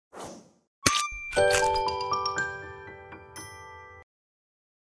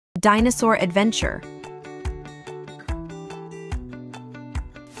Dinosaur Adventure.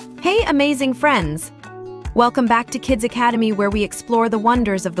 Hey, amazing friends! Welcome back to Kids Academy, where we explore the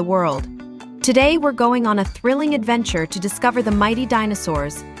wonders of the world. Today, we're going on a thrilling adventure to discover the mighty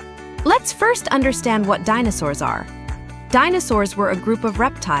dinosaurs. Let's first understand what dinosaurs are. Dinosaurs were a group of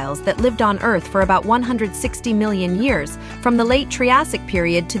reptiles that lived on Earth for about 160 million years, from the late Triassic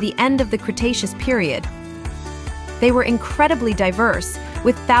period to the end of the Cretaceous period. They were incredibly diverse,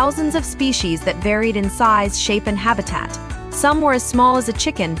 with thousands of species that varied in size, shape, and habitat. Some were as small as a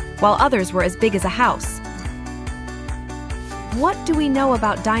chicken, while others were as big as a house. What do we know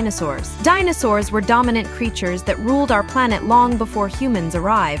about dinosaurs? Dinosaurs were dominant creatures that ruled our planet long before humans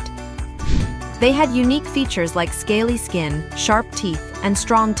arrived. They had unique features like scaly skin, sharp teeth, and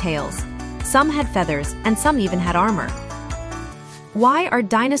strong tails. Some had feathers, and some even had armor. Why are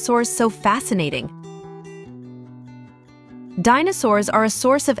dinosaurs so fascinating? Dinosaurs are a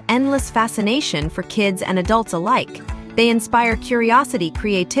source of endless fascination for kids and adults alike. They inspire curiosity,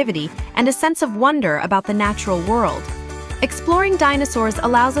 creativity, and a sense of wonder about the natural world. Exploring dinosaurs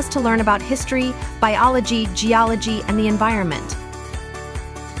allows us to learn about history, biology, geology, and the environment.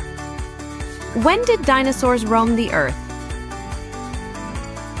 When did dinosaurs roam the Earth?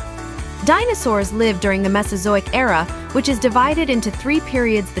 Dinosaurs lived during the Mesozoic era, which is divided into three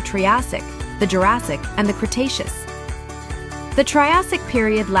periods: the Triassic, the Jurassic, and the Cretaceous. The Triassic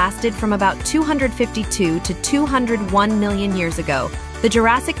period lasted from about 252 to 201 million years ago. The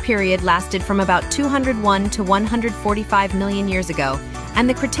Jurassic period lasted from about 201 to 145 million years ago, and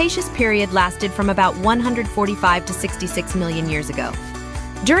the Cretaceous period lasted from about 145 to 66 million years ago.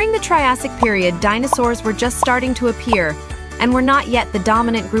 During the Triassic period, dinosaurs were just starting to appear and were not yet the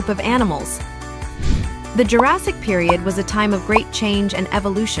dominant group of animals. The Jurassic period was a time of great change and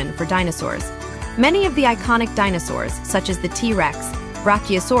evolution for dinosaurs. Many of the iconic dinosaurs, such as the T-Rex,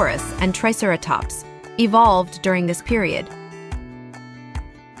 Brachiosaurus, and Triceratops, evolved during this period.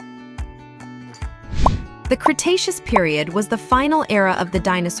 The Cretaceous period was the final era of the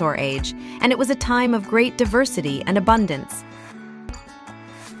dinosaur age, and it was a time of great diversity and abundance.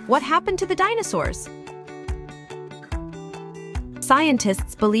 What happened to the dinosaurs?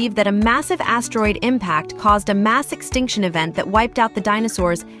 Scientists believe that a massive asteroid impact caused a mass extinction event that wiped out the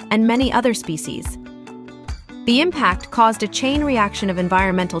dinosaurs and many other species. The impact caused a chain reaction of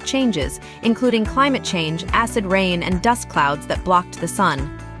environmental changes, including climate change, acid rain, and dust clouds that blocked the sun.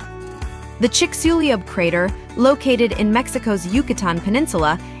 The Chicxulub crater, located in Mexico's Yucatan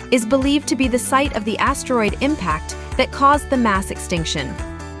Peninsula, is believed to be the site of the asteroid impact that caused the mass extinction.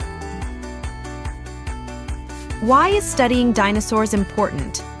 Why is studying dinosaurs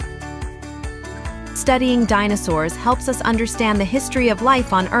important? Studying dinosaurs helps us understand the history of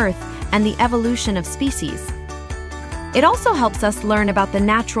life on Earth and the evolution of species. It also helps us learn about the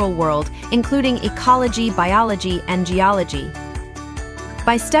natural world, including ecology, biology, and geology.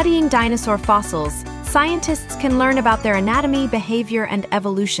 By studying dinosaur fossils, scientists can learn about their anatomy, behavior, and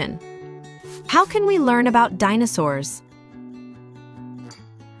evolution. How can we learn about dinosaurs?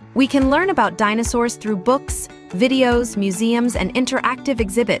 We can learn about dinosaurs through books, videos, museums, and interactive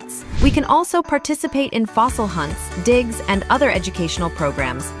exhibits. We can also participate in fossil hunts, digs, and other educational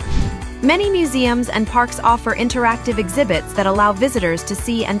programs. Many museums and parks offer interactive exhibits that allow visitors to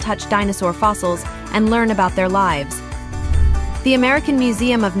see and touch dinosaur fossils and learn about their lives. The American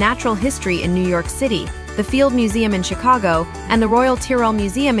Museum of Natural History in New York City, the Field Museum in Chicago, and the Royal Tyrrell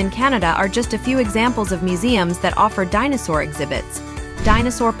Museum in Canada are just a few examples of museums that offer dinosaur exhibits.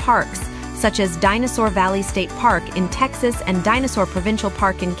 Dinosaur parks, such as Dinosaur Valley State Park in Texas and Dinosaur Provincial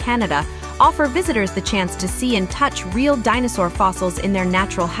Park in Canada, offer visitors the chance to see and touch real dinosaur fossils in their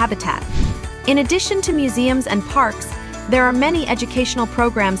natural habitat. In addition to museums and parks, there are many educational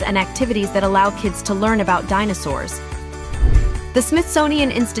programs and activities that allow kids to learn about dinosaurs. The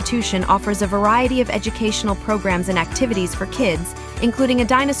Smithsonian Institution offers a variety of educational programs and activities for kids, including a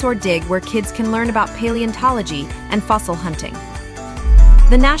dinosaur dig where kids can learn about paleontology and fossil hunting.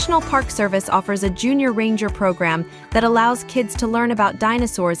 The National Park Service offers a Junior Ranger program that allows kids to learn about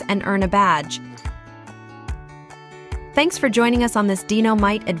dinosaurs and earn a badge. Thanks for joining us on this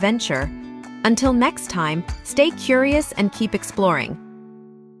Dino-Mite adventure. Until next time, stay curious and keep exploring.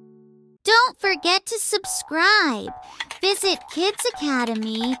 Don't forget to subscribe. Visit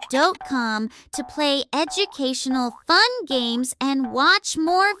kidsacademy.com to play educational fun games and watch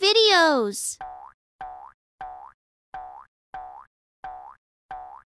more videos.